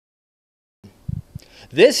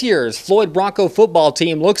This year's Floyd Bronco football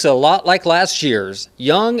team looks a lot like last year's,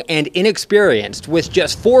 young and inexperienced, with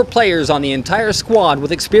just 4 players on the entire squad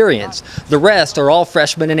with experience. The rest are all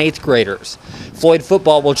freshmen and 8th graders. Floyd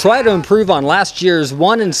football will try to improve on last year's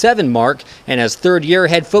 1-7 mark, and as third-year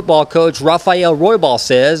head football coach Rafael Roybal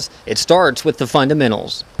says, it starts with the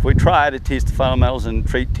fundamentals. We try to teach the fundamentals and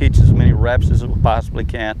teach as many reps as we possibly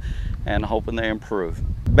can, and hoping they improve.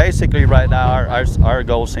 Basically, right now, our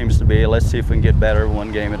goal seems to be, let's see if we can get better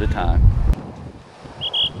one game at a time.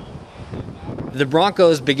 The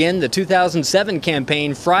Broncos begin the 2007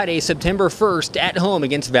 campaign Friday, September 1st at home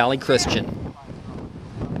against Valley Christian.